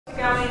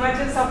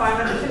Emergence of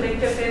Bangladesh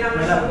lecture 10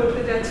 আমরা শুরু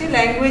করতে যাচ্ছি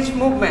ল্যাঙ্গুয়েজ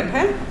মুভমেন্ট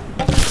হ্যাঁ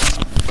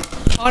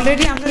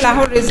already আমরা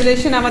লাহোর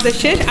রেজুলেশন আমাদের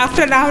শেষ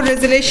after Lahore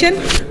resolution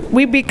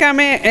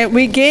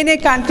we gain a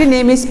country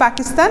name is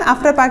Pakistan.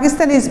 After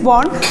Pakistan is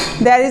born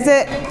there is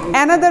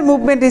another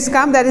movement is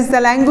come, that is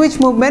the language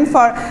movement.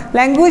 For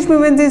language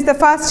movement is the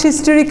first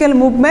historical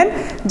movement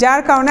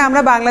যার কারণে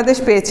আমরা বাংলাদেশ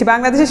পেয়েছি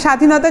বাংলাদেশের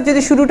স্বাধীনতা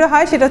যদি শুরুটা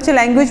হয় সেটা হচ্ছে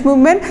ল্যাঙ্গুয়েজ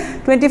মুভমেন্ট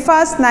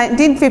 21st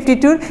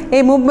 1952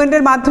 এই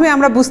মুভমেন্টের মাধ্যমে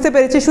আমরা বুঝতে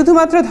পেরেছি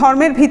শুধুমাত্র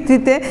ধর্মের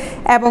ভিত্তিতে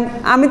এবং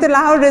আমি তো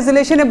লাহোর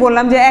রেজুলেশনে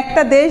বললাম যে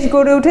একটা দেশ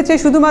গড়ে উঠেছে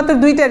শুধুমাত্র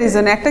দুইটা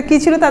রিজন একটা কি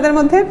ছিল তাদের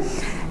মধ্যে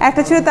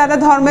একটা ছিল তারা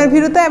ধর্মের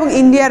ভীরুতা এবং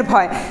ইন্ডিয়ার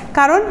ভয়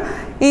কারণ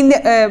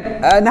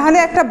নাহলে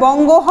একটা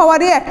বঙ্গ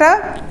হওয়ারই একটা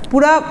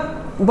পুরা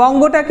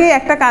বঙ্গটাকে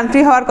একটা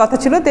কান্ট্রি হওয়ার কথা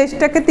ছিল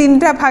দেশটাকে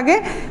তিনটা ভাগে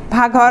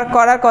ভাগ হওয়ার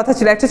করার কথা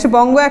ছিল একটা হচ্ছে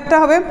বঙ্গ একটা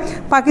হবে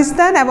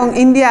পাকিস্তান এবং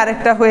ইন্ডিয়া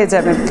আরেকটা হয়ে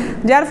যাবে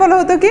যার ফলে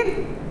হতো কি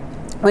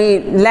ওই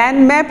ল্যান্ড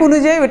ম্যাপ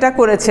অনুযায়ী ওটা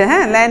করেছে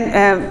হ্যাঁ ল্যান্ড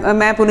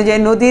ম্যাপ অনুযায়ী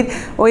নদীর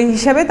ওই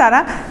হিসাবে তারা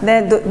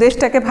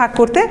দেশটাকে ভাগ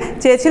করতে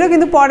চেয়েছিল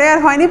কিন্তু পরে আর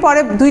হয়নি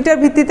পরে দুইটার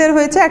ভিত্তিতে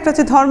হয়েছে একটা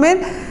হচ্ছে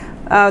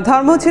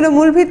ধর্ম ছিল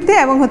মূল ভিত্তি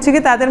এবং হচ্ছে কি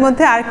তাদের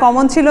মধ্যে আর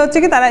কমন ছিল হচ্ছে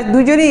কি তারা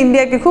দুজনেই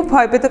ইন্ডিয়াকে খুব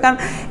ভয় পেত কারণ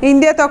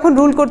ইন্ডিয়া তখন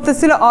রুল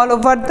করতেছিল অল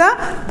ওভার দ্য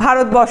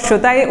ভারতবর্ষ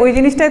তাই ওই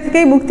জিনিসটা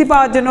থেকেই মুক্তি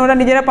পাওয়ার জন্য ওরা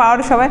নিজেরা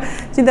পাওয়ার সবাই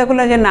চিন্তা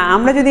করলো যে না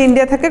আমরা যদি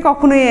ইন্ডিয়া থেকে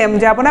কখনোই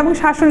যাব না এবং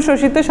শাসন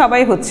শোষিত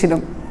সবাই হচ্ছিল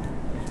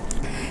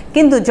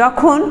কিন্তু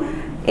যখন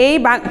এই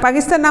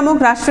পাকিস্তান নামক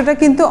রাষ্ট্রটা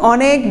কিন্তু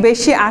অনেক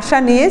বেশি আশা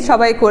নিয়ে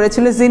সবাই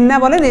করেছিল জিন্না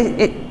বলেন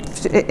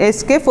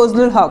এসকে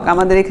ফজলুল হক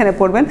আমাদের এখানে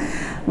পড়বেন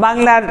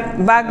বাংলার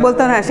বাঘ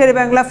বলতো না শেরে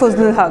বাংলা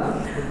ফজলুল হক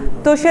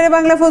তো শেরে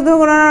বাংলা ফজলুল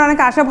হক ওনারা অনেক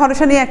আশা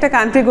ভরসা নিয়ে একটা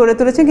কান্ট্রি গড়ে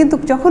তুলেছেন কিন্তু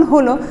যখন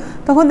হলো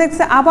তখন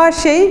দেখছে আবার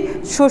সেই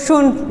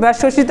শোষণ বা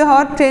শোষিত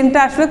হওয়ার ট্রেনটা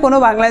আসলে কোনো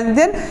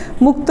বাংলাদেশদের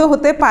মুক্ত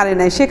হতে পারে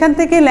নাই সেখান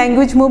থেকে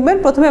ল্যাঙ্গুয়েজ মুভমেন্ট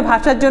প্রথমে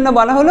ভাষার জন্য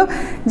বলা হলো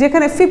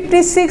যেখানে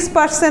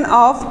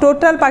 56% অফ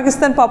টোটাল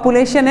পাকিস্তান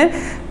পপুলেশনের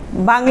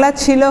বাংলা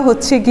ছিল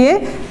হচ্ছে গিয়ে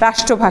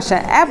রাষ্ট্রভাষা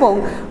এবং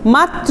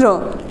মাত্র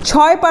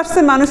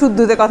 6% মানুষ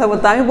উর্দুতে কথা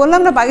বলতো আমি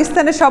বললাম না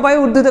পাকিস্তানের সবাই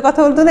উর্দুতে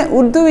কথা বলতো না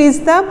Urdu is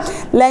the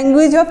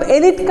language of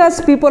elite caste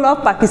people of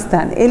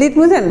Pakistan elite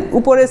বুঝেন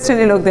উপরের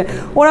শ্রেণীর লোকদের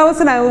ওরা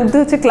বলছে না উর্দু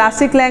হচ্ছে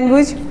ক্লাসিক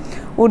ল্যাঙ্গুয়েজ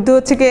উর্দু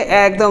হচ্ছে কি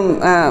একদম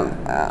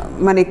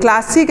মানে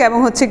ক্লাসিক এবং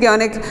হচ্ছে কি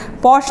অনেক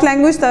পশ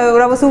ল্যাঙ্গুয়েজ তবে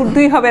ওরা বলছে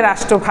উর্দুই হবে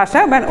রাষ্ট্রভাষা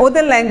মানে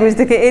ওদের ল্যাঙ্গুয়েজ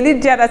থেকে এলিট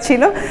যারা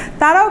ছিল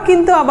তারাও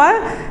কিন্তু আবার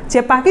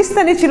যে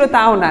পাকিস্তানি ছিল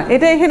তাও না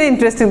এটা এখানে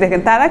ইন্টারেস্টিং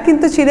দেখেন তারা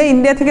কিন্তু ছিল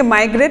ইন্ডিয়া থেকে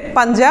মাইগ্রেট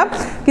পাঞ্জাব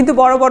কিন্তু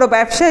বড় বড়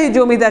ব্যবসায়ী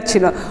জমিদার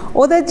ছিল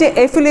ওদের যে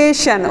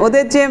এফিলিয়েশন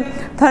ওদের যে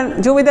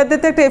জমিদারদের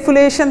তো একটা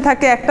এফিলিয়েশন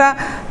থাকে একটা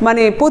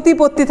মানে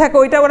প্রতিপত্তি থাকে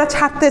ওইটা ওরা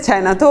ছাড়তে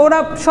চায় না তো ওরা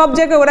সব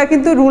জায়গায় ওরা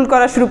কিন্তু রুল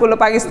করা শুরু করলো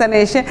পাকিস্তানে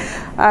এসে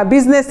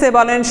বিজনেসে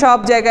বলেন সব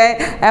জায়গায়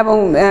এবং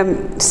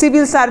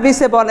সিভিল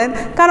সার্ভিসে বলেন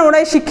কারণ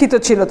ওরাই শিক্ষিত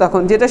ছিল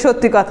তখন যেটা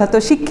সত্যি কথা তো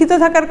শিক্ষিত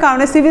থাকার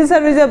কারণে সিভিল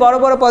সার্ভিসে বড়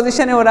বড়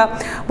পজিশনে ওরা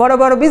বড়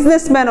বড়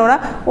বিজনেসম্যান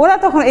ওরা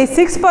তখন এই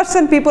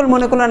 6% পিপল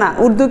মনে করলো না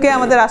উর্দুকে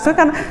আমাদের আসবে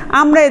কারণ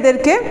আমরা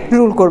এদেরকে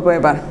রুল করবো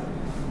এবার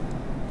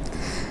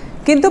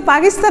কিন্তু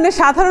পাকিস্তানের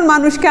সাধারণ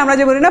মানুষকে আমরা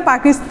যে বলি না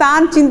পাকিস্তান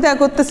চিন্তা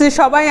করতেছে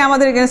সবাই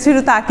আমাদের এগেনস্ট ছিল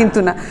তা কিন্তু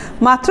না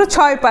মাত্র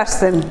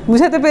 6%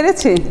 বুঝাতে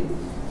পেরেছি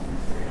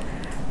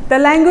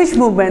The language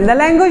movement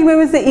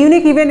is a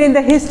unique event in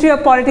the history of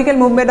political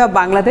movement of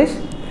Bangladesh.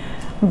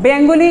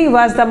 Bengali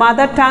was the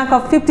mother tongue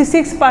of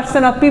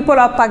 56% of people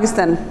of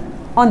Pakistan.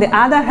 On the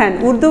other hand,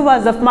 Urdu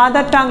was the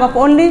mother tongue of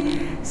only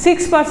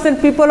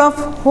 6% people of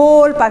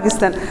whole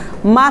Pakistan.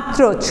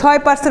 মাত্র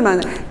 6%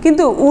 মানুষ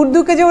কিন্তু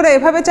উর্দুকে যে ওরা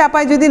এভাবে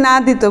চাপায় যদি না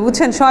দিত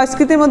বুঝছেন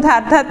সংস্কৃতির মধ্যে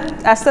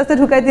আস্তে আস্তে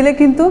ঢুকাই দিলে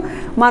কিন্তু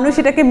মানুষ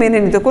এটাকে মেনে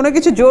নিত কোনো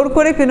কিছু জোর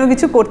করে কোনো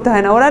কিছু করতে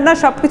হয় না ওরা না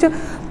সব কিছু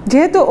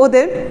যেহেতু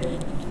ওদের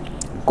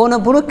কোনো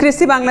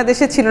ব্যুরোক্রেসি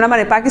বাংলাদেশে ছিল না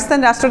মানে পাকিস্তান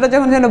রাষ্ট্রটা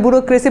যখন ছিল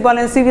ব্যুরোক্রেসি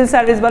বলেন সিভিল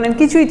সার্ভিস বলেন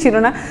কিছুই ছিল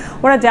না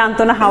ওরা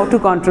জানতো না হাউ টু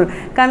কন্ট্রোল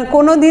কারণ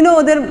কোনো দিনও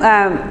ওদের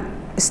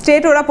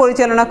স্টেট ওরা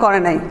পরিচালনা করে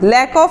নাই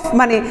ল্যাক অফ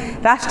মানে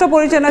রাষ্ট্র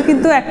পরিচালনা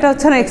কিন্তু একটা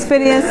হচ্ছে না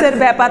এক্সপেরিয়েন্সের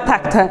ব্যাপার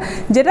থাকতে হয়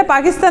যেটা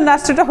পাকিস্তান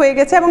রাষ্ট্রটা হয়ে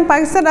গেছে এবং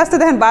পাকিস্তান রাষ্ট্রে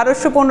দেখেন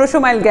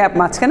 1200-1500 মাইল গ্যাপ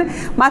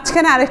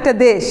মাঝখানে আরেকটা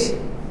দেশ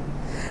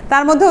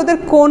তার মধ্যে ওদের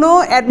কোনো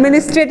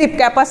অ্যাডমিনিস্ট্রেটিভ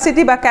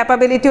ক্যাপাসিটি বা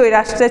ক্যাপাবিলিটি ওই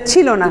রাষ্ট্রের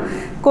ছিল না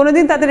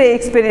কোনোদিন তাদের এই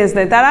এক্সপিরিয়েন্স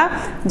নেই তারা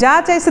যা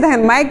চাইছে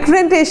দেখেন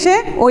মাইগ্রেন্ট এসে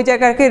ওই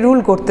জায়গাকে রুল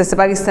করতেছে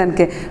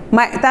পাকিস্তানকে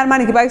তার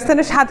মানে কি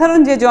পাকিস্তানের সাধারণ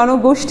যে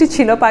জনগোষ্ঠী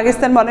ছিল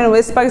পাকিস্তান বলেন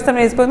ওয়েস্ট পাকিস্তান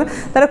ইস্ট পাকিস্তান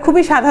তারা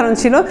খুবই সাধারণ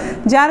ছিল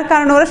যার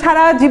কারণে ওরা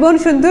সারা জীবন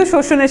শুধু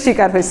শোষণের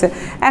শিকার হয়েছে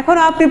এখন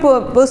আপনি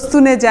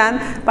পস্তুনে যান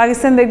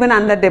পাকিস্তান দেখবেন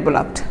আন্ডার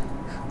ডেভেলপড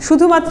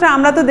শুধুমাত্র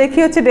আমরা তো দেখি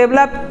হচ্ছে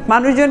ডেভেলপ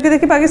মানুষজনকে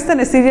দেখি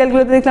পাকিস্তানের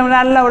সিরিয়ালগুলোতে দেখলাম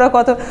আল্লাহ ওরা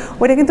কত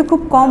ওটা কিন্তু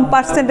খুব কম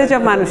পার্সেন্টেজ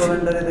অফ মানুষ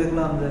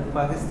দেখলাম যে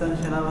পাকিস্তান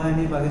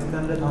সেনাবাহিনী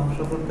পাকিস্তানকে ধ্বংস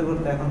করতে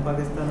করতে এখন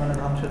পাকিস্তান মানে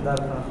ধ্বংসের দ্বার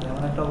প্রান্তে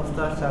এমন একটা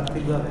অবস্থা আসছে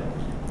আর্থিকভাবে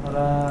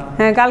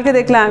হ্যাঁ কালকে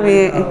দেখলাম আমি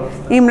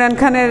ইমরান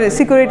খানের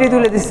সিকিউরিটি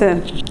তুলে দিচ্ছে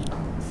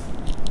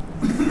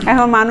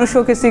এখন মানুষ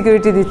ওকে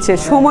সিকিউরিটি দিচ্ছে,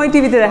 সময়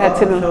টিভিতে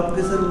দেখাচ্ছিল।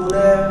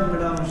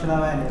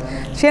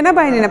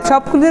 সেনাবাহিনী না,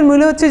 সব কিছুর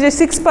মূল্য হচ্ছে যে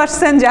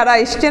 6% যারা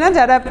এসছে না,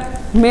 যারা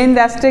মেন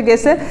রাষ্ট্রে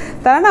গেছে,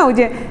 তারা না ওই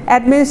যে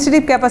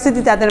অ্যাডমিনিস্ট্রেটিভ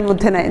ক্যাপাসিটি তাদের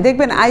মধ্যে নেয়।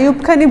 দেখবেন আইয়ুব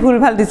খানই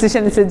ভুলভাল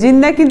ডিসিশন নিচ্ছে,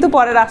 জিন্না কিন্তু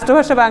পরে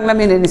রাষ্ট্রভাষা বাংলা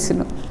মেনে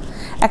নিছিল।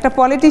 একটা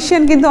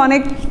পলিটিশিয়ান কিন্তু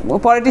অনেক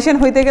পলিটিশিয়ান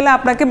হইতে গেলে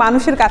আপনাকে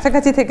মানুষের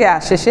কাছাকাছি থেকে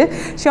আসে,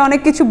 সে অনেক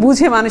কিছু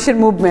বুঝে মানুষের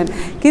মুভমেন্ট।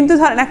 কিন্তু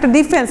ধরেন একটা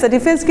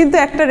ডিফেন্স কিন্তু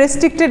একটা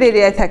রেস্ট্রিক্টেড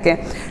এরিয়ায় থাকে।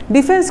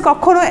 ডিফেন্স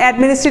কখনো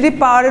অ্যাডমিনিস্ট্রেটিভ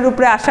পাওয়ারের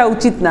উপরে আসা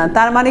উচিত না,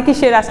 তার মানে কি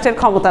সে রাষ্ট্রের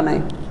ক্ষমতা নাই।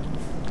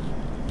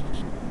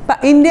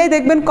 ইন্ডিয়ায়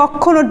দেখবেন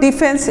কখনো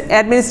ডিফেন্স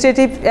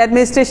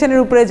অ্যাডমিনিস্ট্রেশনের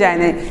উপরে যায়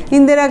নাই।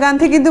 ইন্দিরা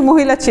গান্ধী কিন্তু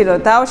মহিলা ছিল,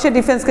 তাও সে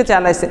ডিফেন্সকে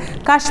চালাইছে।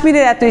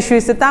 কাশ্মীরের এত ইস্যু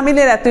হয়েছে,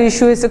 তামিলের এত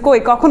ইস্যু হয়েছে,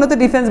 কখনো তো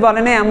ডিফেন্স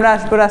বলে নাই আমরা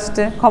আসবো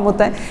রাষ্ট্রের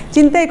ক্ষমতায়।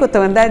 চিন্তাই করতে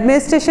পারেন, the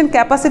administration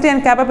capacity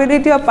and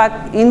capability of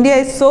India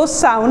is so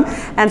sound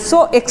and so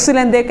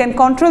excellent, they can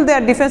control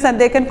there defence and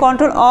they can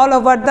control all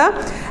over the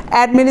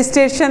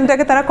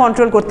অ্যাডমিনিস্ট্রেশনটাকে তারা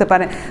কন্ট্রোল করতে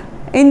পারে।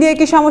 ইন্ডিয়ায়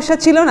কি সমস্যা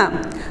ছিল না?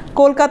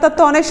 কলকাতার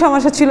তো অনেক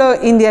সমস্যা ছিল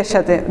ইন্ডিয়ার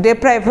সাথে,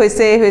 ডেপ্রাইভ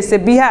হয়েছে,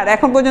 বিহার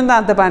এখন পর্যন্ত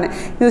আনতে পারে না,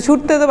 কিন্তু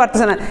ছুটতে তো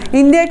পারতেছে না।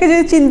 ইন্ডিয়াকে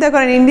যদি চিন্তা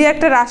করেন, ইন্ডিয়া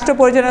একটা রাষ্ট্র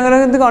পরিচালনা করা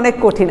কিন্তু অনেক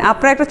কঠিন।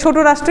 আপনার একটা ছোটো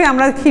রাষ্ট্রে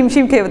আমরা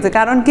হিমশিম খেয়ে হচ্ছে,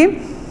 কারণ কি?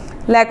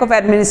 Lack of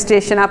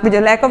administration. আপনি যে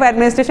lack of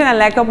administration R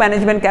lack of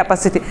management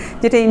capacity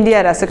যেটা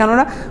ইন্ডিয়ার আছে, কারণ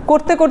ওরা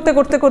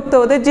করতে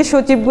ওদের যে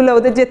সচিবগুলো,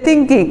 ওদের যে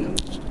থিঙ্কিং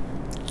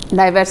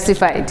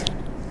ডাইভার্সিফাইড,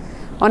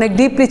 অনেক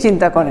ডিপলি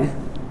চিন্তা করে।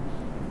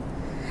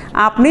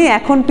 আপনি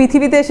এখন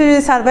পৃথিবীতে এসে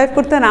যদি সার্ভাইভ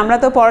করতেন, আমরা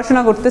তো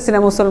পড়াশোনা করতেছি না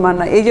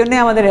মুসলমানরা, এই জন্যই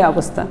আমাদের এই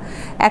অবস্থা।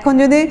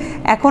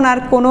 এখন আর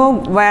কোনো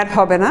ওয়্যার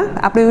হবে না,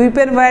 আপনি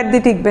উইপেন ওয়্যার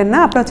দিয়ে টিকবেন না,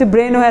 আপনার হচ্ছে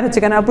ব্রেন ওয়্যার হচ্ছে,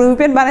 কেন আপনি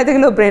উইপেন বানাইতে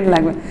গেলেও ব্রেন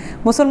লাগবে।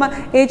 মুসলমান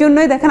এই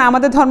জন্যই দেখেন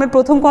আমাদের ধর্মের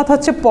প্রথম কথা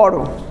হচ্ছে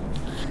পড়ো।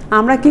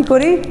 আমরা কি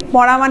করি?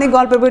 পড়া মানে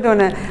গল্পের বইটা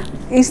না।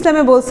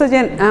 ইসলামে বলছে যে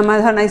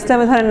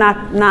ইসলামে ধরেন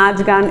নাচ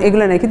গান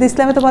এগুলো নেই, কিন্তু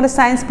ইসলামে তো বলে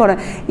সায়েন্স পড়া।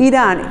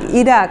 ইরান,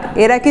 ইরাক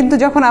এরা কিন্তু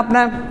যখন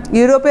আপনার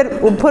ইউরোপের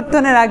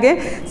অভ্যর্থনের আগে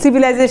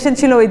সিভিলাইজেশন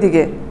ছিল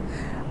ওইদিকে,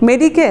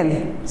 মেডিকেল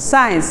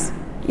সায়েন্স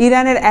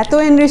ইরানের এত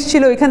এনরিচ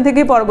ছিল, ওইখান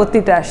থেকেই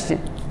পরবর্তীটা আসছে।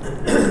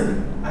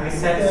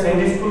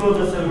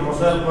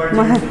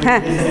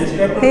 হ্যাঁ,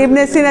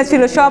 ইবনে সিনা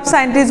ছিল, সব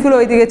সায়েন্টিস্টগুলো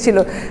ওইদিকে ছিল।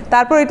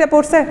 তারপর এটা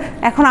পড়ছে।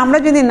 এখন আমরা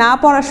যদি না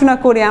পড়াশোনা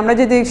করি, আমরা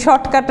যদি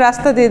শর্টকাট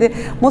রাস্তা দিয়ে দিই,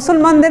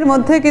 মুসলমানদের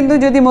মধ্যে কিন্তু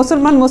যদি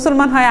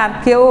মুসলমান হয়, আর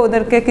কেউ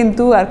ওদেরকে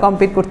কিন্তু আর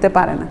কম্পিট করতে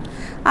পারে না।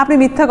 আপনি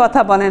মিথ্যা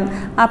কথা বলেন,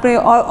 আপনি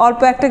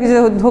অল্প একটা কিছু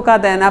ধোকা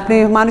দেন, আপনি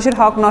মানুষের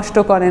হক নষ্ট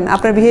করেন,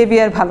 আপনার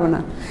বিহেভিয়ার ভালো না।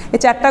 এই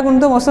 4টা গুণ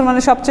তো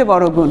মুসলমানের সবচেয়ে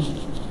বড় গুণ।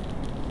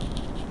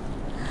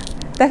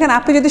 দেখেন,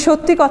 আপনি যদি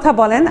সত্যি কথা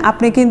বলেন,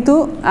 আপনি কিন্তু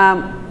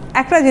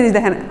একটা জিনিস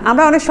দেখেন,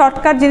 আমরা অনেক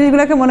শর্টকাট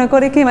জিনিসগুলোকে মনে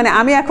করি কি, মানে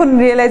আমি এখন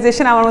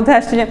রিয়েলাইজেশন আমার মধ্যে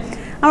আসছে যে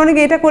আমার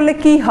নাকি এটা করলে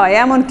কি হয়,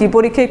 এমন কি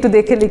পরীক্ষা একটু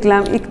দেখে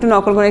লিখলাম, একটু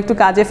নকল করে, একটু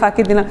কাজে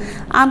ফাঁকি দিলাম।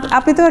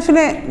 আপনি তো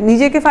আসলে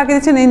নিজেকে ফাঁকি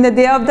দিচ্ছেন। In the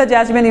day of the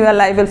judgement you R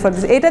liable for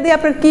this. এটা দিয়ে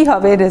আপনার কী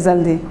হবে? এই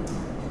রেজাল্ট দিয়ে,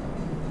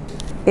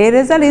 এই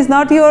রেজাল্ট ইজ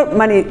নট ইউর,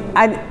 মানে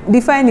আই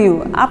ডিফাইন ইউ।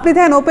 আপনি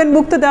দেখেন ওপেন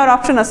বুক তো দেওয়ার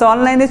অপশন আছে,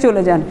 অনলাইনে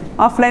চলে যান,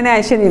 অফলাইনে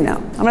আইসেনি না।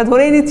 আমরা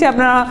ধরেই নিচ্ছি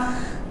আপনারা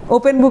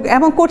ওপেন বুক,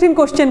 এমন কঠিন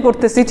কোশ্চেন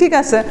করতেছি, ঠিক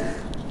আছে,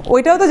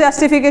 ওইটাও তো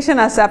জাস্টিফিকেশন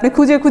আছে, আপনি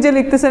খুঁজে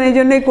লিখতেছেন, এই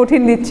জন্যই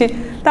কঠিন দিচ্ছি।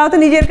 তাও তো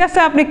নিজের কাছে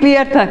আপনি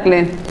ক্লিয়ার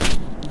থাকলেন।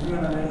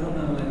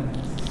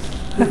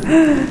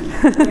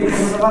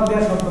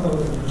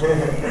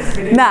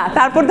 না,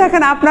 তারপর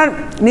দেখেন আপনার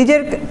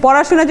নিজের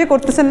পড়াশোনা যে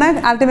করতেছেন না,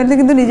 আলটিমেটলি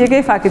কিন্তু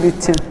নিজেকেই ফাঁকি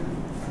দিচ্ছেন।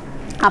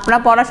 আপনারা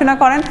পড়াশোনা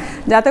করেন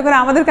যাতে করে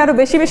আমাদেরকে আরও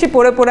বেশি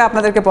পড়ে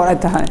আপনাদেরকে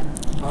পড়াতে হয়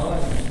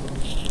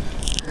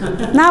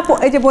না।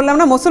 এই যে বললাম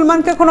না,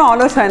 মুসলমানকে কোনো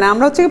অলস হয় না,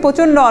 আমরা হচ্ছে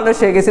প্রচণ্ড অলস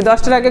হয়ে গেছি।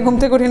 10টার আগে ঘুম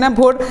থেকে উঠি না,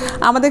 ভোর।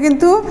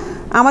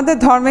 আমাদের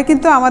ধর্মে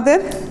কিন্তু আমাদের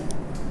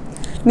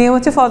নিয়ম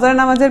হচ্ছে ফজর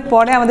নামাজের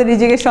পরে আমাদের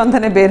রিজিকের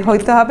সন্ধানে বের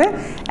হইতে হবে,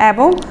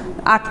 এবং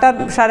 8টা,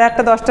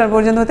 8:30, 10টা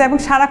পর্যন্ত হতে, এবং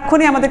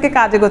সারাক্ষণই আমাদেরকে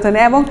কাজে করতে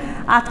হবে। এবং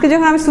আজকে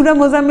যখন আমি সূরা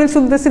মুজাম্মিল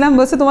শুনতেছিলাম,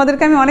 বলছে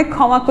তোমাদেরকে আমি অনেক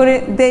ক্ষমা করে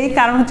দেই,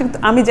 কারণ হচ্ছে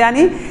আমি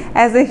জানি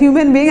অ্যাজ এ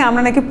হিউম্যান বিইং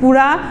আমরা নাকি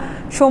পুরা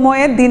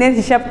সময়ের দিনের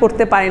হিসাব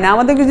করতে পারি না।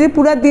 আমাদেরকে যদি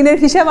পুরা দিনের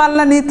হিসাব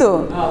আল্লাহ নিত,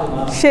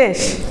 শেষ।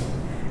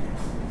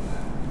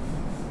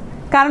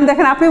 কারণ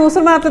দেখেন, আপনি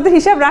মুসলমান, আপনার তো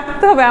হিসাব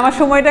রাখতে হবে আমার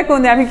সময়টা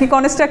কোন, আমি কি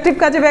কনস্ট্রাকটিভ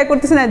কাজে ব্যয়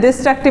করতেছি না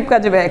ডিস্ট্রাকটিভ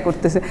কাজে ব্যয়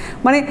করতেছে।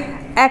 মানে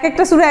এক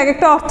একটা সূরা এক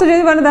একটা অর্থ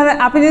যদি বলেন, তাহলে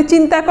আপনি যদি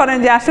চিন্তা করেন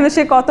যে আসলে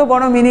সে কত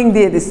বড় মিনিং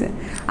দিয়ে দিছে।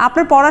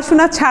 আপনার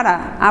পড়াশোনা ছাড়া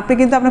আপনি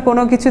কিন্তু আপনার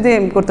কোনো কিছু দিয়ে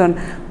করতে পারেন।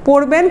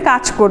 পড়বেন,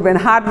 কাজ করবেন,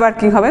 হার্ড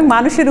ওয়ার্কিং হবে,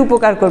 মানুষের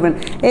উপকার করবেন।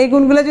 এই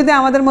গুণগুলো যদি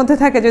আমাদের মধ্যে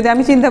থাকে, যদি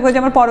আমি চিন্তা করি যে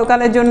আমার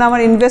পরকালের জন্য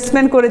আমার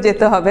ইনভেস্টমেন্ট করে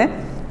যেতে হবে,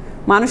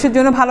 মানুষের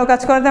জন্য ভালো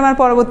কাজ করাতে আমার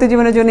পরবর্তী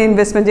জীবনের জন্য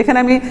ইনভেস্টমেন্ট, যেখানে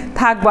আমি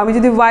থাকবো, আমি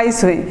যদি ওয়াইজ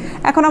হই।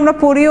 এখন আমরা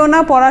পড়িও না,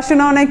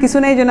 পড়াশোনাও নাই, কিছু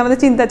নেই, এই জন্য আমাদের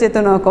চিন্তা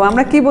চেতনাও কম।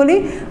 আমরা কি বলি,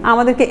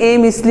 আমাদেরকে এই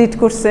মিসলিড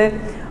করছে,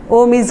 ও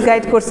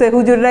মিসগাইড করছে,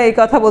 হুজুররা এই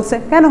কথা বলছে।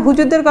 কেন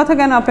হুজুরদের কথা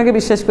কেন আপনাকে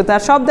বিশ্বাস করতে?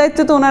 আর সব দায়িত্ব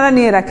তো ওনারা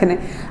নিয়ে রাখেন।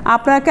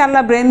 আপনাকে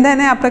আল্লাহ ব্রেন দেয়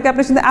না, আপনাকে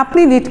আপনার সাথে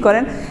আপনি লিড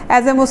করেন।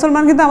 অ্যাজ এ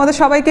মুসলমান কিন্তু আমাদের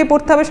সবাইকেই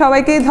পড়তে হবে,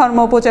 সবাইকেই ধর্ম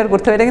প্রচার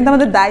করতে হবে, এটা কিন্তু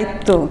আমাদের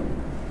দায়িত্ব।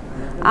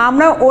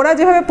 আমরা ওরা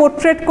যেভাবে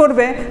পোর্ট্রেট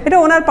করবে এটা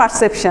ওনার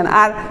পারসেপশন।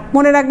 আর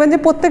মনে রাখবেন যে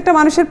প্রত্যেকটা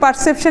মানুষের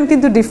পারসেপশন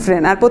কিন্তু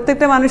ডিফারেন্ট, আর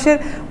প্রত্যেকটা মানুষের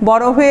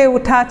বড় হয়ে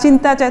ওঠা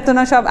চিন্তা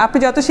চেতনা সব, আপনি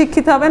যত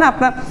শিক্ষিত হবেন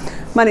আপনার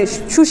মানে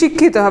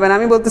সুশিক্ষিত হবেন,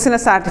 আমি বলতেছি না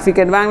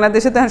সার্টিফিকেট,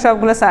 বাংলাদেশে তো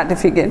সবগুলো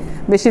সার্টিফিকেট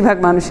বেশিরভাগ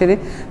মানুষেরই,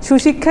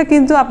 সুশিক্ষা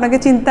কিন্তু আপনাকে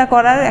চিন্তা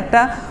করার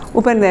একটা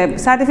ওপেন দেয়।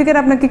 সার্টিফিকেট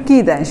আপনাকে কী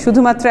দেয়?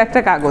 শুধুমাত্র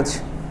একটা কাগজ।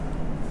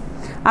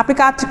 আপনি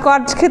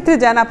কাজ ক্ষেত্রে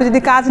যান, আপনি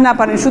যদি কাজ না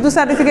পারেন শুধু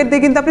সার্টিফিকেট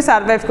দিয়ে কিন্তু আপনি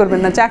সার্ভাইভ করবেন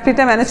না,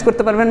 চাকরিটা ম্যানেজ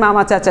করতে পারবেন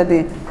মামা চাচা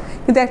দিয়ে,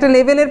 কিন্তু একটা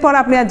লেভেলের পর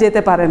আপনি আর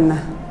যেতে পারেন না,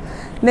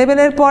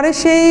 লেভেলের পরে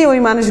সেই ওই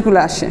মানুষগুলো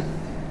আসে।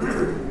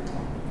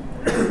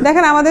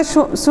 দেখেন আমাদের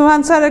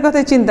সুহান স্যারের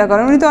কথাই চিন্তা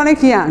করেন, উনি তো অনেক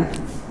ইয়াং,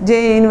 যে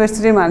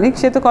ইউনিভার্সিটির মালিক,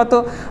 সে তো কত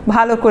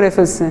ভালো করে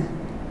ফেলছে,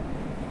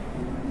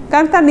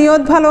 কারণ তার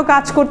নিয়ত ভালো,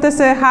 কাজ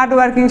করতেছে, হার্ড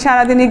ওয়ার্কিং,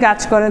 সারাদিনই কাজ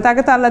করে,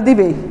 তাকে তো আল্লাহ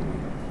দিবেই।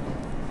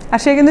 আর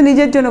সে কিন্তু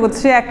নিজের জন্য করছে,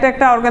 সে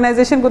একটা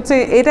অর্গানাইজেশন করছে।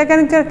 এটা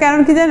কারণ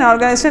কি জানেন,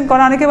 অর্গানাইজেশন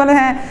করা, অনেকে বলে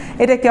হ্যাঁ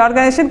এটা কি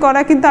অর্গানাইজেশন করা,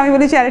 কিন্তু আমি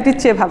বলি চ্যারিটির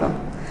চেয়ে ভালো,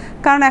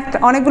 কারণ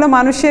অনেকগুলো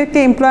মানুষেরকে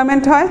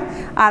এমপ্লয়মেন্ট হয়,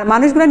 আর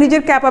মানুষগুলো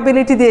নিজের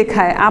ক্যাপাবিলিটি দিয়ে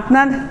খায়।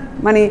 আপনার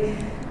মানে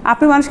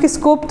আপনি মানুষকে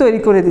স্কোপ তৈরি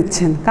করে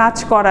দিচ্ছেন কাজ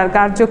করার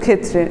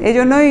কার্যক্ষেত্রে। এই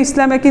জন্যই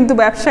ইসলামে কিন্তু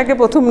ব্যবসাকে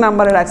প্রথম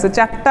নাম্বারে রাখছে।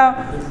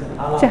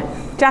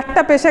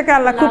 চারটা পেশাকে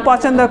আল্লাহ খুব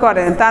পছন্দ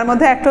করেন, তার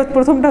মধ্যে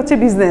প্রথমটা হচ্ছে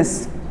বিজনেস,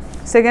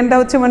 সেকেন্ডটা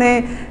হচ্ছে মানে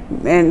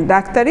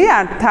ডাক্তারি,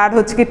 আর থার্ড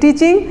হচ্ছে কি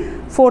টিচিং,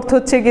 ফোর্থ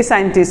হচ্ছে কি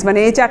সায়েন্টিস্ট। মানে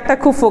এই চারটা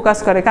খুব ফোকাস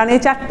করে, কারণ এই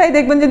চারটাই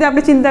দেখবেন যদি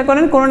আপনি চিন্তা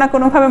করেন কোনো না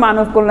কোনোভাবে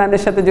মানব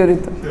কল্যাণের সাথে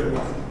জড়িত।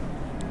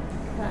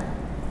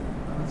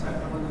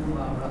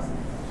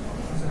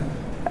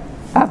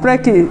 আপনার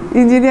কি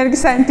ইঞ্জিনিয়ার কি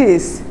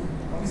সায়েন্টিস্ট?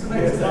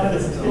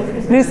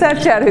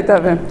 রিসার্চার হইতে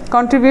হবে,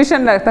 কন্ট্রিবিউশন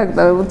থাকতে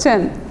হবে,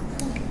 বুঝছেন?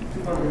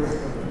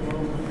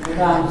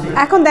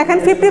 এখন দেখেন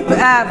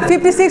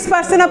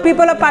 56% of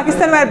people of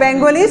Pakistan were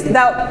Bengalis.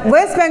 The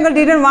West Bengal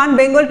didn't want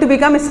Bengal to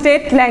become a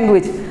state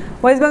language.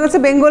 West Bengal se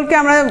Bengal ke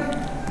amra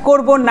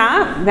korbo na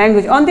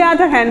language. On the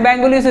other hand,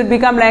 Bengalis would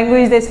become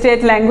language, the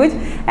state language,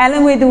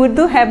 along with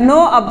Urdu, have no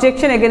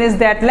objection against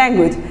that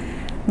language.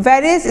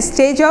 Various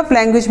stage of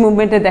language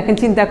movement দেখেন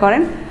চিন্তা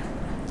করেন।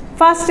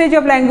 First stage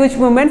of language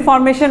movement,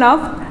 formation of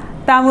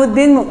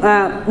Tamuddin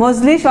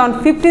Mojlis on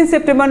 15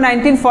 September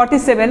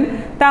 1947.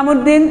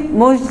 Tamuddin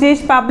Mojlis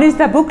published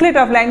the booklet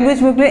of language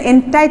booklet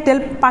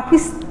entitled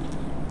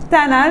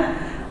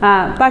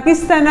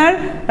পাকিস্তানের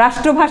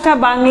রাষ্ট্রভাষা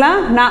বাংলা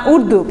না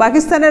উর্দু,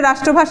 পাকিস্তানের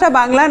রাষ্ট্রভাষা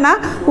বাংলা না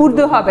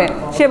উর্দু হবে।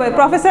 সে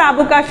প্রফেসর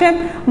আবু কাশেম,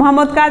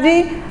 মোহাম্মদ কাজী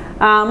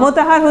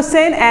মোতাহার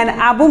হোসেন অ্যান্ড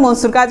আবু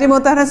মনসুর। কাজী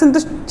মোতাহার হোসেন তো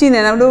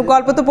চিনেন, আমরা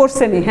গল্প তো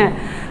পড়ছেনই। হ্যাঁ,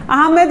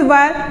 Ahmed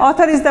war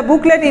author is the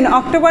booklet in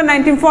October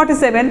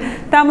 1947.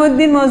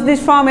 তামুদ্দিন Majlis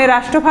form এ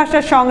রাষ্ট্রভাষা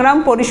সংগ্রাম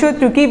পরিষদ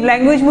to keep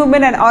language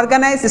movement and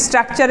organise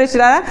স্ট্রাকচারে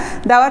তারা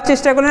দেওয়ার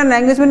চেষ্টা করলেন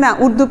ল্যাঙ্গুয়েজ মুভমেন্ট না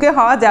উর্দুকে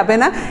হওয়া যাবে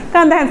না,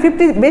 কারণ দেখেন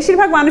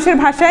বেশিরভাগ মানুষের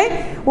ভাষায়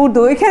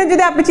উর্দু। এখানে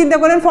যদি আপনি চিন্তা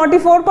করেন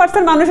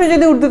 44% মানুষের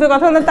যদি উর্দুতে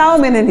কথা বলেন তাও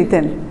মেনে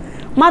নিতেন,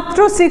 মাত্র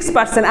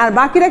 6%, আর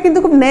বাকিরা কিন্তু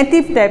খুব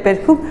নেটিভ টাইপের,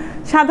 খুব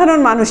সাধারণ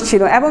মানুষ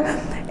ছিল। এবং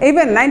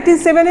ইভেন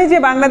 1997 যে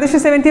বাংলাদেশে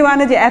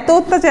 71 যে এত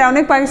অত্যাচার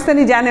অনেক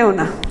পাকিস্তানি জানেও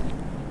না,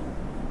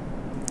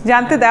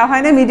 জানতে দেওয়া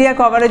হয় না, মিডিয়া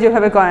কভারেজ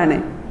যেভাবে করে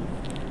নেয়।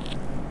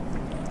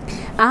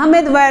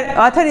 Ahmed were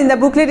author in the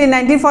booklet in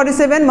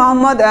 1947.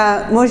 Mohammad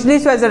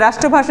Mojlis was a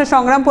Rashtrabhasha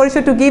Sangram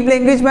Parishad to give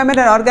language movement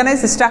and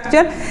organize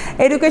structure.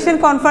 Education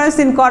conference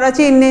in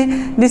Karachi in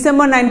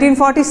December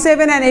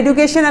 1947. An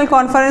educational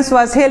conference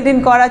was held in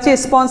Karachi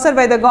sponsored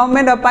by the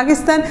government of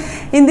Pakistan.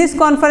 In this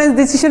conference,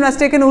 decision was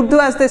taken Urdu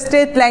as the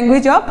state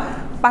language of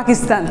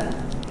Pakistan.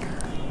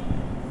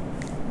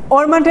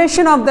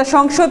 Augmentation of the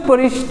Sanshad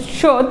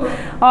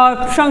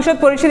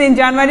Parishad in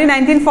January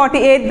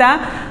 1948, the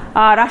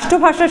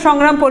Rashtrabhasha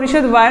Sangram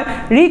Parishad were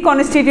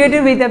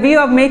reconstituted with the view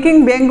of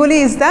making Bengali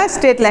is the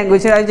state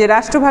language. যে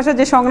রাষ্ট্রভাষা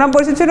যে সংগ্রাম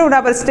পরিষদ ছিল ওরা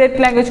আবার state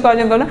language করার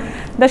জন্য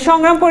the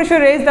সংগ্রাম পরিষদ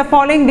raised the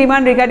following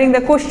demand regarding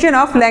the question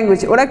of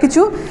language. ওরা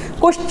কিছু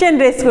কোশ্চেন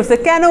রেজ করছে,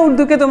 কেন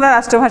উর্দুকে তোমরা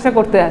রাষ্ট্রভাষা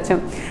করতে যাচ্ছো?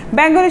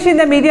 Bengali should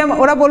the medium,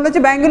 ওরা বললো যে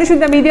Bengali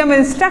should the medium of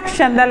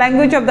instruction, the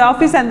language of the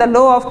office and the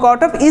law of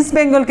court of East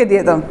Bengal কে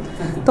দিয়ে দাও,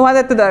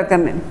 তোমাদের তো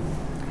দরকার নেই।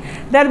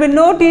 There will be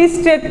no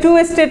two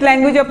state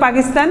language of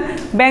Pakistan,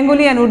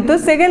 Bengali and Urdu.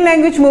 Second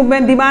language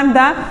movement demand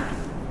the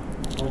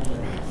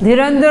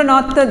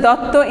Dhirendranath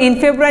Datta in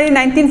February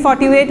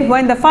 1948,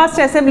 when the first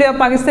assembly of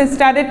Pakistan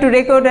started to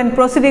record and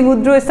proceeding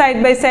Urdu side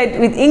by side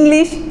with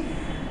English.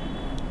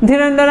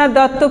 Dhirendranath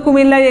Datta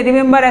Kumilla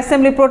remember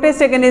assembly protest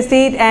against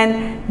it and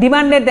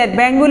demanded that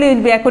Bengali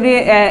will be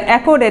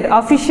accorded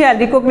official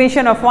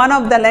recognition of one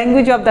of the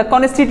language of the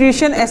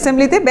constitution.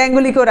 Assembly te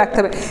Bengali কেও রাখতে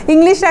হবে,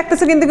 English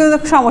রাখতেছে কিন্তু কোনো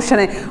সমস্যা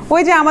নেই।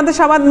 ওই যে আমাদের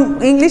সবার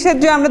ইংলিশের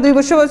যে আমরা 2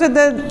 বছর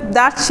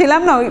দাঁত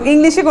ছিলাম না,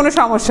 ইংলিশে কোনো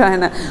সমস্যা হয়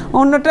না,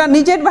 অন্যটা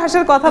নিজের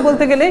ভাষার কথা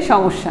বলতে গেলেই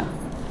সমস্যা।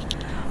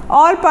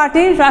 All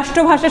party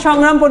রাষ্ট্রভাষা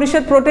সংগ্রাম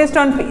পরিষদ protest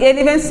on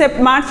 11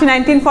 March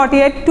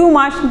 1948, 2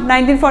 March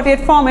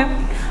 1948 form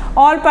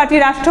all party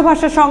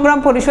রাষ্ট্রভাষা সংগ্রাম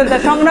পরিষদ, the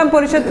সংগ্রাম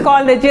পরিষদ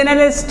called a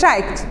general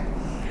strike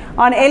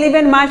on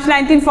 11 March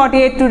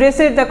 1948 to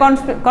resist the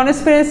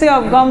conspiracy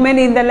of government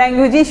in the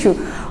language issue.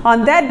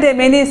 On that day,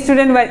 many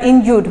students were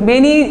injured.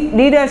 Many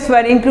leaders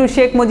were included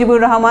Sheikh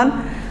Mujibur Rahman,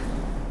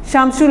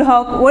 Shamsul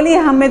Haq, Wali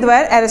Ahmed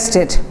were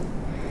arrested.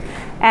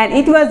 And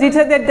it was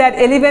decided that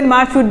 11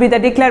 March would be the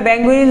declared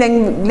Bengali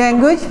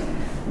language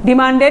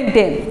demanded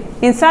day.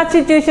 In such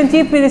situation,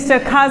 Chief Minister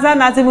Khaza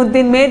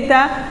Nazimuddin made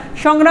the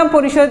Shangram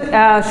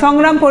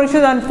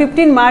Porishad on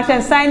 15 March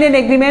and signed an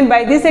agreement.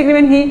 By this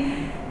agreement, he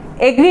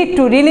agreed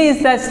to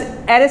release the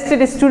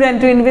arrested student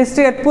to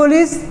investigate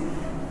police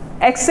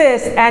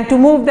access and to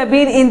move the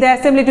bill in the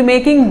assembly to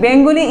making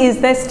Bengali is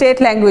the state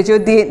language.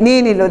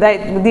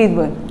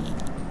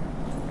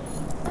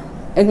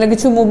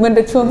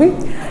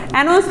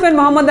 Announcement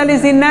Muhammad Ali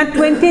Jinnah,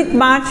 20th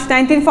March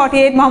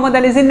 1948, Muhammad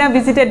Ali Jinnah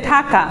visited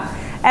Dhaka,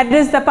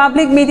 addressed the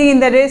public meeting in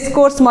the race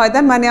course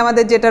Maidan, mane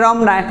amader jeta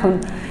Ramna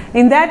ekhon.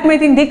 In that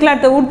meeting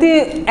declared the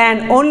Urdu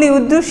and only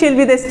Urdu shall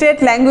be the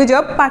state language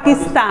of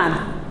Pakistan.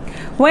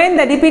 When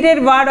the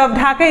repeated word of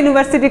Dhaka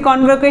University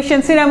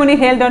convocation ceremony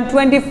held on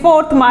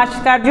 24th March,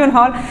 Karjan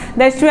Hall,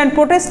 the student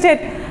protested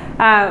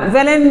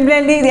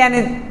valiantly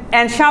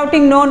and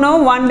shouting no, no.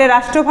 One day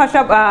Rashtra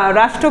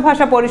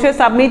Bhasha Porishad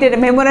submitted a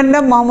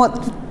memorandum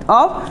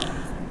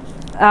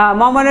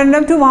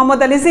to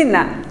Muhammad Ali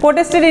Jinnah.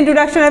 Protested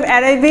introduction of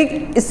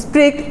Arabic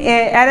script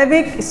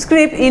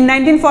in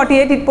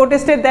 1948. It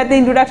protested that the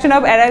introduction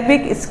of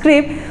Arabic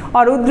script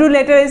or Urdu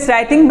letter is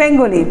writing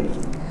Bengali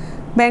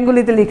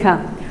te likha.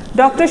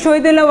 Dr.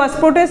 Shahidullah was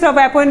protest of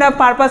appointed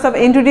purpose of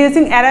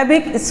introducing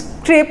Arabic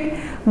script,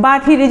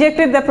 but he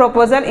rejected the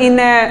proposal. In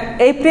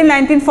April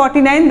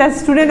 1949, the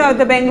student of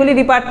the Bengali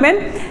department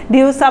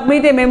due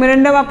submit a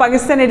memorandum of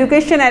Pakistan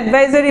Education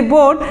Advisory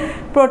Board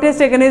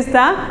protest against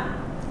the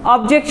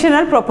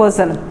objectional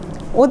proposal.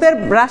 ওদের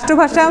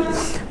রাষ্ট্রভাষা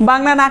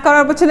বাংলা না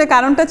করার পেছনে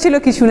কারণটা ছিল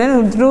কি শুনেন?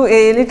 Urdu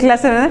elite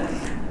ক্লাসের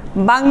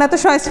বাংলা তো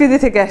সংস্কৃতি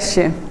থেকে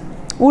আসছে,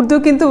 উর্দু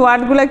কিন্তু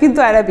ওয়ার্ডগুলো কিন্তু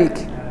আরবিক,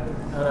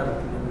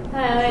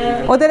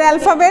 ওদের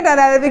অ্যালফাবেট আর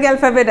আরবিক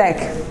অ্যালফাবেট এক।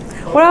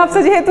 ওরা ভাবছে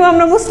যেহেতু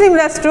আমরা মুসলিম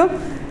রাষ্ট্র,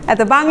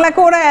 এত বাংলাকে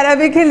ওরা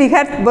অ্যারাবিকে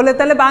লিখার বলে,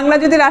 তাহলে বাংলা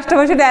যদি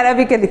রাষ্ট্রভাষাটা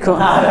অ্যারাবিকে লিখো,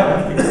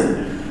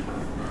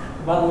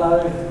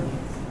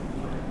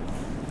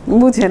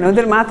 বুঝেন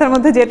ওদের মাথার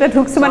মধ্যে যেটা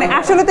ঢুকছে। মানে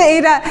আসলে তো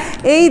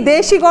এই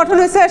দেশই গঠন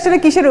হয়েছে আসলে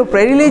কিসের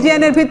উপরে?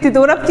 রিলিজিয়ানের ভিত্তিতে।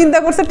 ওরা চিন্তা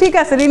করছে ঠিক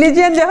আছে,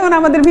 রিলিজিয়ান যখন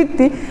আমাদের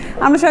ভিত্তি,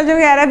 আমরা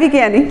সহযোগে অ্যারাবিকে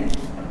আনি,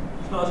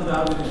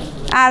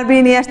 আরবি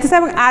নিয়ে আসতেছে।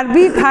 এবং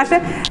আরবি ভাষা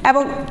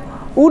এবং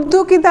উর্দু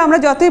কিন্তু আমরা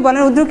যতই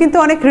বলেন, উর্দু কিন্তু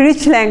অনেক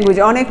রিচ ল্যাঙ্গুয়েজ,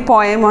 অনেক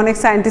পয়েম, অনেক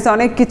সায়েন্টিস্ট,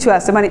 অনেক কিছু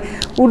আছে। মানে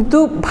উর্দু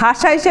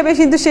ভাষা হিসেবে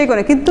কিন্তু সেই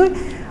করে, কিন্তু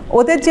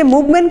ওদের যে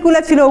মুভমেন্টগুলো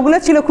ছিল ওগুলো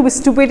ছিল খুব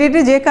স্টুপিডিটি,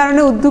 যে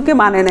কারণে উর্দুকে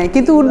মানে নাই।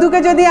 কিন্তু উর্দুকে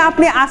যদি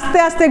আপনি আস্তে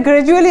আস্তে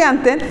গ্রাজুয়ালি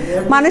আনতেন,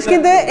 মানুষ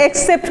কিন্তু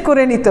অ্যাকসেপ্ট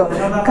করে নিত।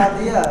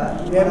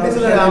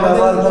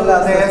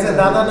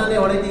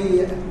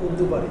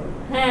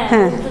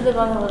 হ্যাঁ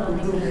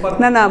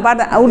না না, বাট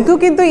উর্দু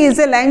কিন্তু is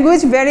a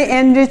language, very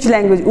enrich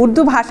language.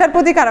 Urdu ভাষার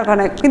প্রতি কারো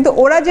কারণ, কিন্তু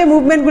ওরা যে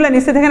মুভমেন্টগুলো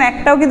নিচ্ছে দেখেন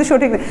একটাও কিন্তু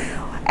সঠিক নেই।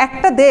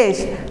 একটা দেশ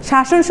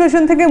শাসন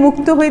শোষণ থেকে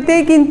মুক্ত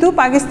হইতেই কিন্তু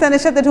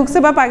পাকিস্তানের সাথে ঢুকছে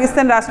বা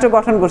পাকিস্তান রাষ্ট্র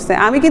গঠন করছে।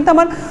 আমি কিন্তু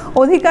আমার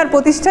অধিকার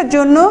প্রতিষ্ঠার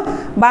জন্য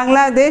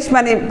বাংলাদেশ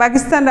মানে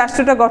পাকিস্তান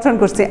রাষ্ট্রটা গঠন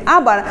করছে।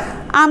 আবার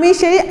আমি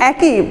সেই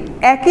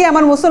একই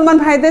আমার মুসলমান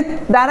ভাইদের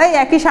দ্বারাই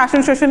একই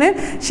শাসন শোষণের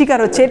শিকার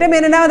হচ্ছে। এটা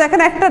মেনে নেওয়া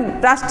দেখেন একটা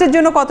রাষ্ট্রের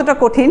জন্য কতটা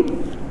কঠিন।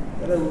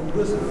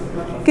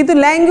 কিন্তু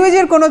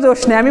ল্যাঙ্গুয়েজের কোনো দোষ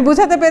নেই, আমি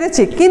বুঝাতে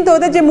পেরেছি। কিন্তু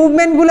ওদের যে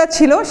মুভমেন্টগুলো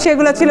ছিল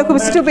সেগুলো ছিল খুব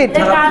স্টুপিড।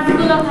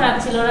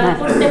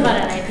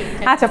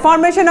 আচ্ছা,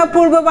 ফর্মেশন অফ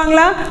পূর্ব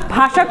বাংলা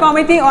ভাষা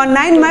committee on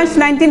 9 March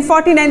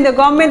 1949 the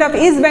government of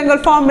east Bengal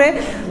form এ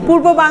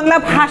পূর্ব বাংলা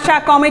ভাষা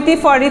committee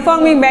for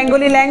reforming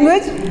Bengali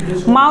language.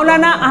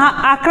 Maulana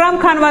Akram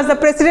Khan was the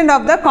president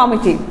of the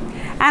committee.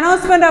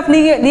 Announcement of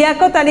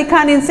Liaquat Ali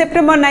Khan in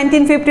September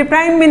 1950,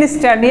 Prime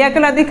Minister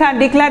Liaquat Ali Khan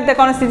declared the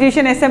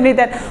Constitution Assembly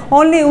that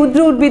only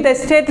Urdu would be the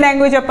state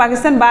language of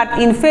Pakistan, but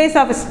in face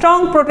of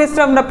strong protest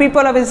from the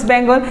people of East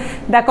Bengal,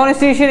 the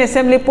Constitution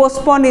Assembly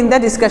postponed in the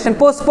discussion.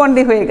 Postponed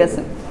হয়ে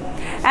গেছে।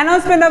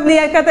 Announcement of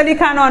Liaquat Ali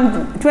Khan on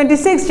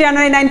 26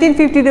 January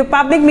 1950 to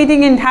public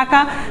meeting in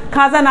Dhaka,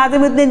 Khaza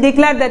Nazimuddin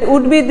declared that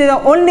would be the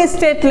only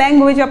state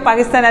language of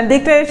Pakistan, and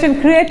declaration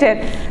created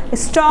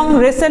strong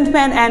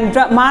resentment and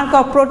mark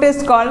of protest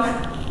called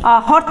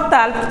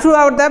Hartal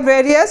throughout the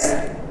various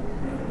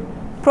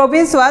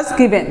province was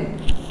given.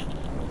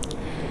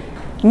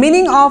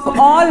 Meaning of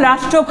all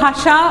Rashtra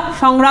Bhasha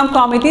Shangram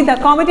Committee, the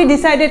committee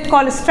decided to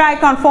call a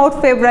strike on 4th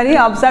February,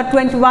 observe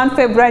 21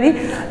 February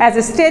as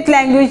a state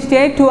language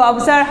day to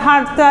observe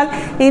Hartal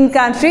in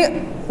country.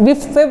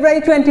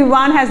 February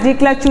 21 has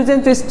declared chosen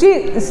to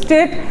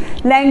state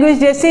language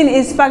day in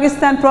East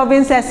Pakistan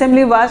Province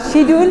Assembly was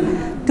scheduled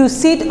to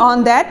sit on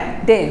that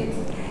day.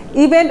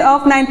 Event of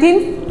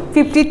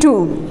 1952.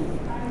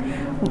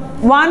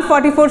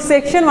 144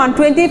 section on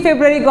 20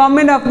 February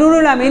government of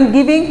Nurul Amin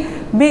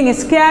being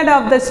scared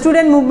of the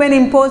student movement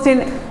imposed in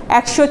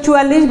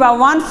 144 by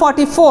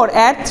 144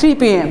 at 3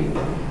 p.m.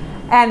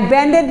 and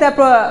banned the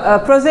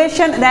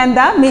procession and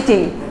the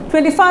meeting.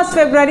 21st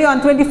February,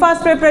 on 21st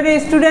February,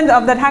 students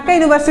of the Dhaka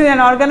University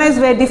and organized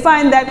were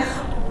defined that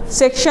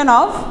section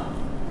of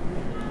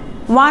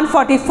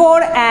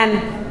 144 and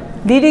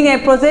leading a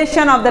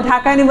procession of the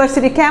Dhaka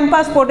University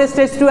campus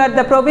protested toward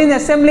the Province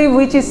Assembly,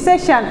 which is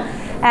session,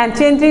 and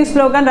chanting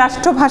slogan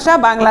Rashtra Bhasha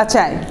Bangla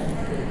Chai.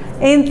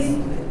 In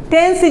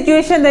tense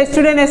situation, the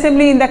student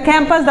assembly in the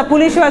campus, the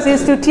police was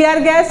used to tear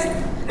gas,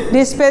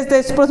 disperse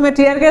the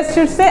tear gas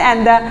should say,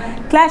 and the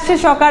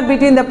clashes occurred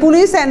between the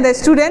police and the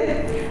student,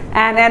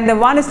 and the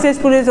one stage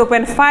police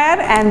opened fire,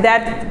 and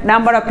that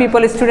number of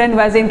people, student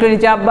was including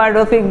Jabbar,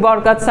 Rafiq,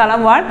 Borkat,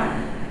 Salam were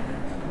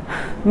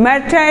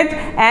martyred,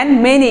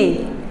 and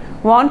many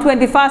on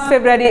 21st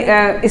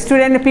February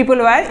student people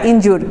were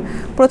injured.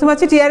 প্রথম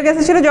হচ্ছে tear gas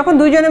ছিল যখন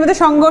দুইজনের মধ্যে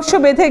সংঘর্ষ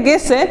বেঁধে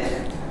গেছে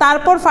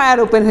তারপর ফায়ার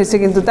ওপেন হয়েছে,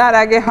 কিন্তু তার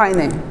আগে হয়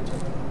নাই।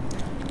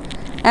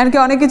 এমনকি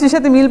অনেক কিছুর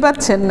সাথে মিল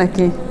পাচ্ছেন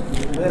নাকি?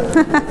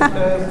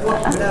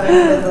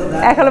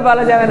 এখন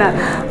বলা যাবে না।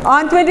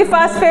 On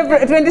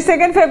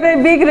 22nd February,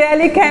 big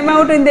rally came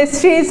out in the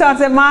streets as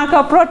a mark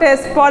of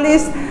protest.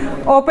 Police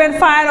opened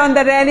fire on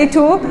the rally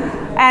too,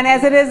 and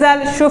as a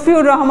result,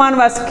 Shafiur Rahman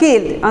was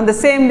killed. On the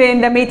same day, in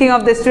the meeting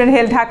of the student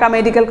held Dhaka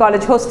Medical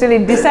College hostel,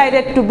 it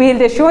decided to build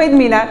a Shohid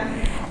Minar.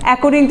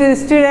 According to the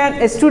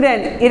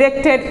student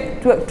erected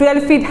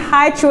 12 feet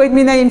high Shohid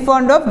Minar in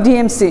front of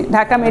DMC,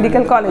 Dhaka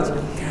Medical College.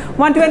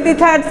 On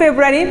 23rd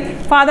February,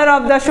 father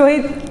of the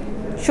Shohid,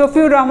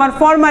 Shafiur Rahman,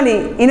 formally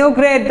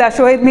inaugurated the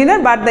Shohid Minar,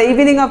 but the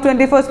evening of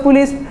 21st,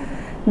 police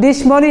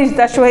demolished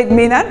the Shohid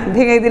Minar.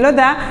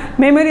 The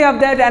memory of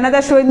that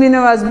another Shohid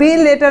Minar was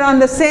built later on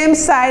the same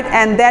site,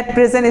 and that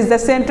present is the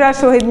central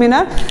Shohid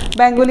Minar,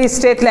 Bengali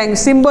state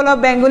language, symbol of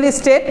Bengali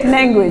state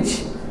language.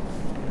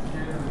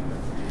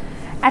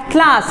 At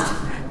last,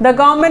 the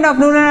government of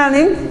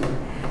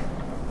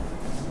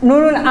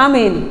Nurul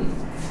Amin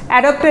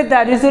adopted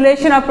the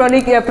resolution of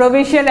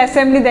Provincial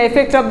Assembly. The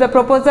effect of the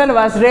proposal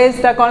was raised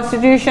the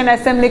Constitution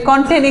Assembly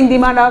containing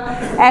demand of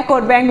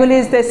accord Bengali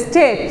is the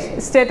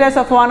status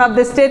of one of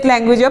the state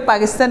language of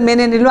Pakistan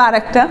mene nilo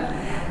arekta,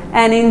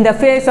 and in the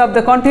face of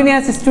the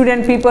continuous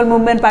student people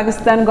movement,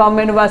 Pakistan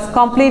government was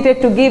completed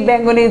to give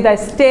Bengali the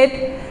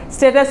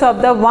status of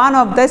the one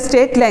of the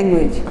state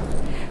language.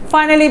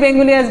 Finally,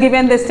 Bengali has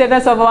given the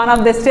status of one of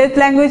the state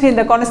language in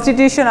the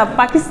Constitution of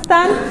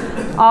Pakistan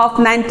of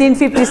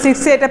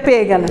 1956. Eta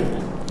peye gel.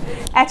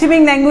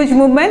 Achieving language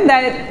movement,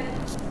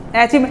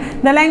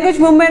 the language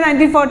movement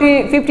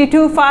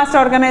 1952 first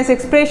organized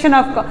expression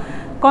of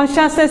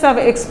consciousness of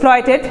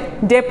exploited,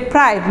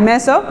 deprived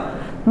mass of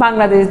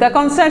Bangladesh. The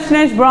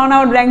consciousness born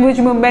out language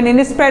movement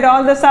inspired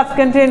all the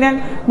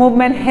subcontinental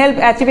movement, help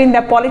achieving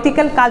the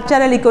political,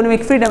 cultural,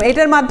 economic freedom.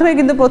 এটার মাধ্যমে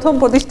কিন্তু প্রথম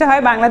প্রতিষ্ঠা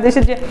হয়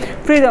বাংলাদেশের যে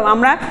freedom,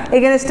 আমরা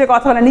এগেনস্টে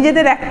কথা বলা,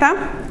 নিজেদের একটা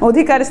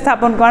অধিকার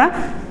স্থাপন করা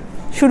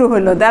শুরু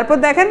হলো। তারপর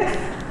দেখেন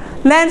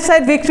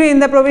landslide victory in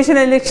the provincial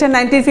election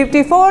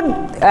 1954,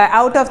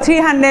 out of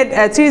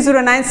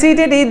 309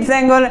 seated, East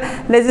Bengal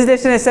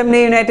Legislation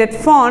Assembly United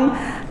Front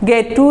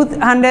get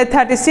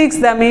 236,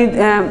 the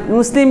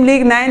Muslim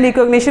League 9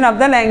 recognition of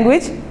the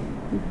language,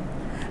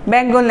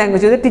 Bengal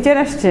language. The teacher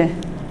আসছে?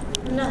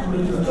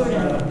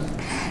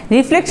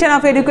 Reflection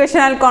of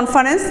Educational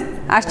Conference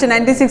আসছে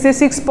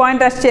 1966 point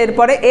আসছে।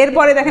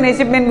 এরপরে দেখেন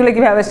অ্যাচিভমেন্টগুলো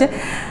কীভাবে আসছে।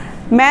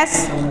 Mass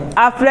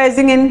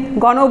uprising in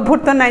গণ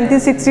অভ্যুত্থান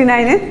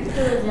 1969-এ,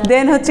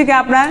 দেন হচ্ছে কি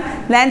আপনার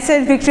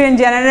landslide victory in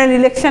general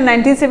election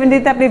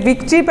 1970-তে আপনি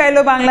ভিক্টরি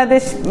পাইলো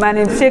বাংলাদেশ,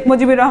 মানে শেখ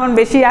মুজিবুর রহমান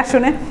বেশি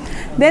আসনে।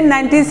 দেন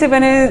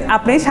 1997-এ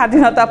আপনি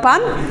স্বাধীনতা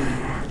পান।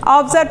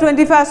 Observe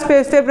 21st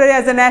February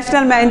as a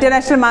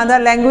international mother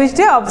language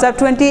day. Observe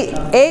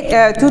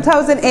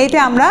 2008-এ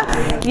আমরা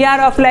year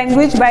of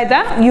language by the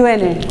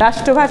ইউএনএ,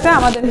 রাষ্ট্রভাষা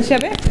আমাদের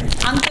হিসাবে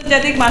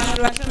আন্তর্জাতিক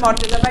মাতৃভাষার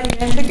মর্যাদা পায়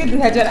ইউএন থেকে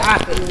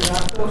 2008-এ।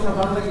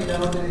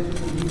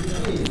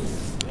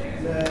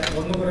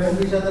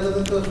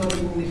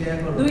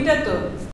 দুইটা তো